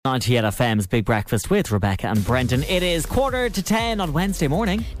98FM's Big Breakfast with Rebecca and Brendan. It is 9:45 on Wednesday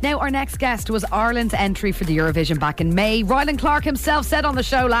morning. Now, our next guest was Ireland's entry for the Eurovision back in May. Rylan Clark himself said on the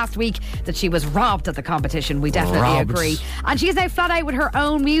show last week that she was robbed at the competition. We definitely agree. And she is now flat out with her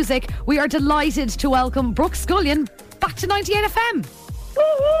own music. We are delighted to welcome Brooke Scullion back to 98FM.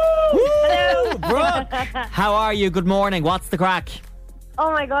 Hello, Brooke. How are you? Good morning. What's the crack?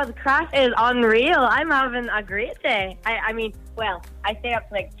 Oh my god, the crack is unreal. I'm having a great day. I mean, well, I stayed up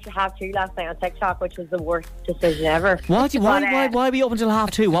to like 2:30 last night on TikTok, which was the worst decision ever. Why were you up until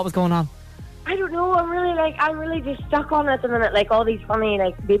 2:30? What was going on? I don't know. I'm really just stuck on it at the minute. Like all these funny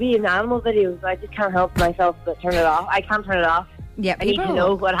like baby and animal videos. I just can't help myself but turn it off. I can't turn it off. Yeah, I need to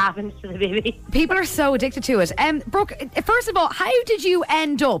know what happens to the baby. People are so addicted to it. Brooke, first of all, how did you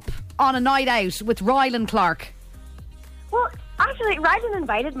end up on a night out with Rylan Clark? Well, actually, Rylan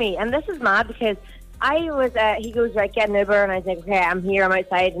invited me, and this is mad because I was, he goes, right, get an Uber, and I was like, okay, I'm here, I'm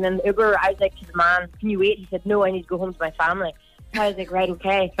outside, and then the Uber, I was like to the man, can you wait? He said, no, I need to go home to my family. So I was like, right,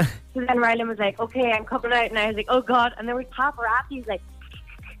 okay. So then Rylan was like, okay, I'm coming out, and I was like, oh God, and there was paparazzi, like,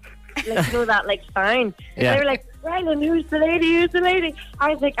 you know that, like, sign. Yeah. They were like, Rylan, who's the lady? I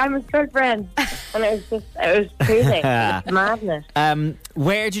was like, I'm his girlfriend. And it was crazy. It was madness.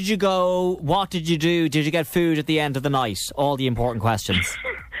 Where did you go? What did you do? Did you get food at the end of the night? All the important questions.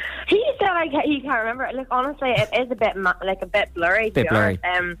 He said he can't remember. Look, honestly, it is a bit blurry. To be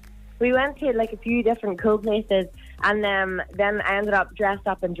honest. We went to like a few different cool places, and then I ended up dressed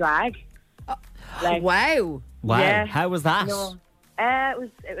up in drag. Wow! Yeah. How was that? No. It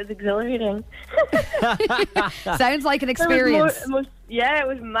was exhilarating. Sounds like an experience. It was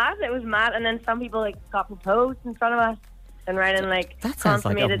mad. It was mad. And then some people like got proposed in front of us, and Rylan that sounds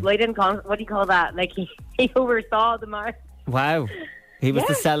consummated. Well, he didn't. What do you call that? Like he oversaw the march. Wow, he was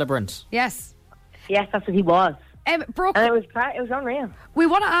the celebrant. Yes, that's what he was. Brooke, and it was unreal. We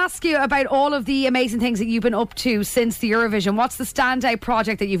want to ask you about all of the amazing things that you've been up to since the Eurovision. What's the standout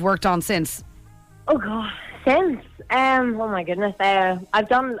project that you've worked on since? Oh God, since. Oh my goodness! I've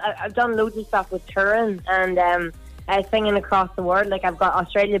done loads of stuff with Turin and singing across the world. Like I've got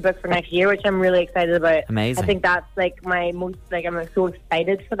Australia booked for next year, which I'm really excited about. Amazing! I think that's like my most I'm so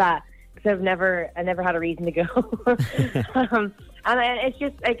excited for that because I never had a reason to go. And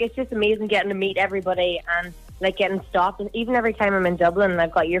it's just amazing getting to meet everybody and like getting stopped. And even every time I'm in Dublin and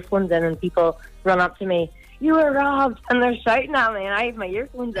I've got earphones in and people run up to me, you were robbed, and they're shouting at me, and I have my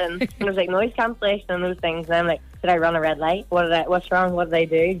earphones in, and there's like noise cancellation and those things, and I'm like, did I run a red light? What's wrong? What did I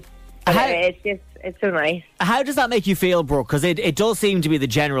do? It's so nice. How does that make you feel, Brooke? Because it does seem to be the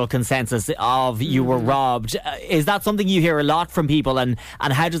general consensus of you were robbed. Is that something you hear a lot from people, and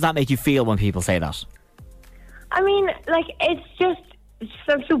how does that make you feel when people say that? I mean, like, I'm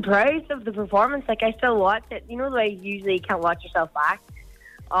so proud of the performance. Like, I still watch it. You know the way you usually can't watch yourself back?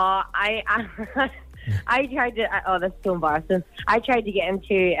 I tried to... this is so embarrassing. I tried to get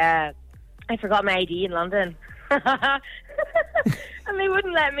into... I forgot my ID in London. And they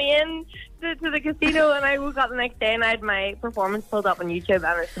wouldn't let me in to the casino, and I woke up the next day and I had my performance pulled up on YouTube,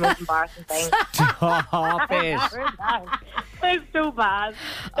 and it's the most embarrassing thing. Stop it. It's so bad.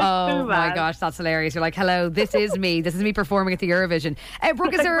 My gosh, that's hilarious. You're like, hello, this is me. This is me performing at the Eurovision.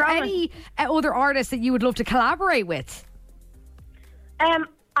 Brooke, is there any other artists that you would love to collaborate with?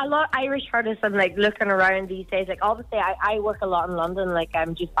 A lot of Irish artists. I'm like looking around these days. Like obviously I work a lot in London. Like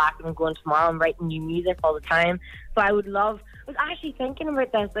I'm just back and I'm going tomorrow. I'm writing new music all the time. So I was actually thinking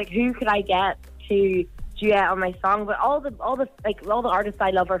about this. Like who could I get to duet on my song? But all the artists I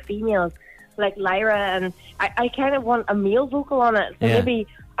love are females, like Lyra, and I kind of want a male vocal on it. So maybe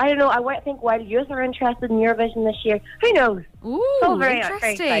I don't know. I think Wild Youth are interested in Eurovision this year. Who knows? Ooh, so very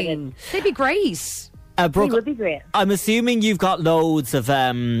interesting. They'd be great. Brooke, would be great. I'm assuming you've got loads of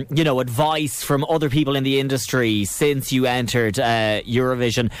advice from other people in the industry since you entered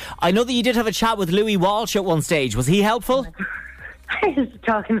Eurovision. I know that you did have a chat with Louis Walsh at one stage. Was he helpful? I was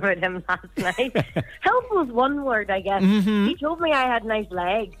talking about him last night. Helpful is one word, I guess. Mm-hmm. He told me I had nice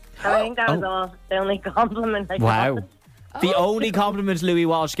legs. I think that was all the only compliment I got. The only compliment Louis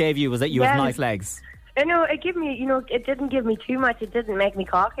Walsh gave you was that you have nice legs. I know, it didn't give me too much. It didn't make me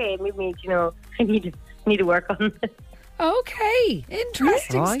cocky. It made me, I need to work on this. Okay,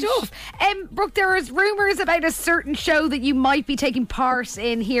 interesting stuff. Brooke, there is rumours about a certain show that you might be taking part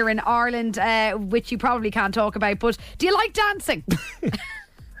in here in Ireland, which you probably can't talk about, but do you like dancing?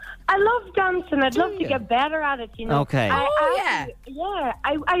 I love dancing. I'd love to get better at it, Okay. I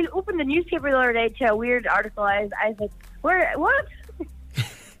opened the newspaper the other day to a weird article. I was like, what?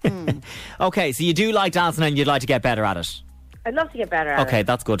 Okay, so you do like dancing and you'd like to get better at it? I'd love to get better at Okay, it.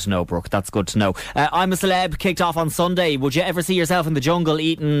 that's good to know, Brooke. That's good to know. I'm a Celeb kicked off on Sunday. Would you ever see yourself in the jungle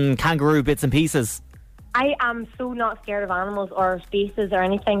eating kangaroo bits and pieces? I am so not scared of animals or spaces or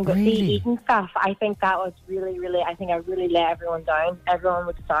anything, but the eating stuff, I think that was really, I think I really let everyone down. Everyone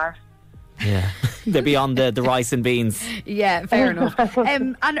would starve. Yeah. They'd be on the rice and beans. Yeah, fair enough.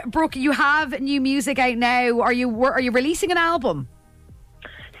 And Brooke, you have new music out now. Are you releasing an album?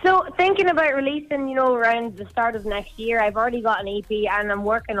 So thinking about releasing, around the start of next year. I've already got an EP and I'm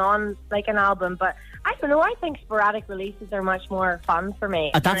working on like an album, but I don't know, I think sporadic releases are much more fun for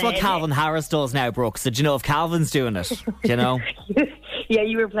me. That's what Calvin Harris does now, Brooke. So do you know if Calvin's doing it? Do you know? Yeah,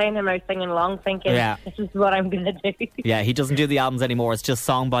 you were playing him, I was singing along thinking, this is what I'm going to do. Yeah, he doesn't do the albums anymore. It's just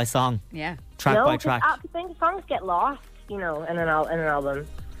song by song. Yeah. Track by track. I think songs get lost, in an album.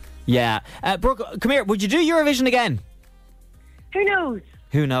 Yeah. Brooke, come here. Would you do Eurovision again? Who knows?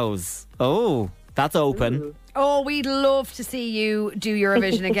 Who knows? Oh, that's open. Ooh. Oh, we'd love to see you do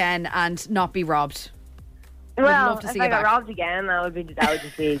Eurovision again and not be robbed. Well, love to if see I you got back. robbed again, that would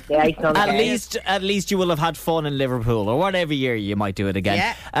just be the icing on the cake. At least you will have had fun in Liverpool, or whatever year you might do it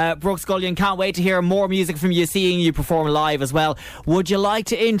again. Yeah. Brooke Scullion, can't wait to hear more music from you, seeing you perform live as well. Would you like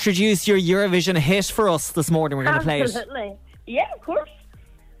to introduce your Eurovision hit for us this morning? We're going to play it. Absolutely. Yeah, of course.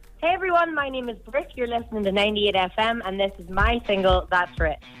 Hey everyone, my name is Brooke. You're listening to 98FM, and this is my single, That's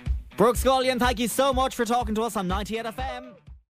Rich. Brooke Scullion, thank you so much for talking to us on 98FM.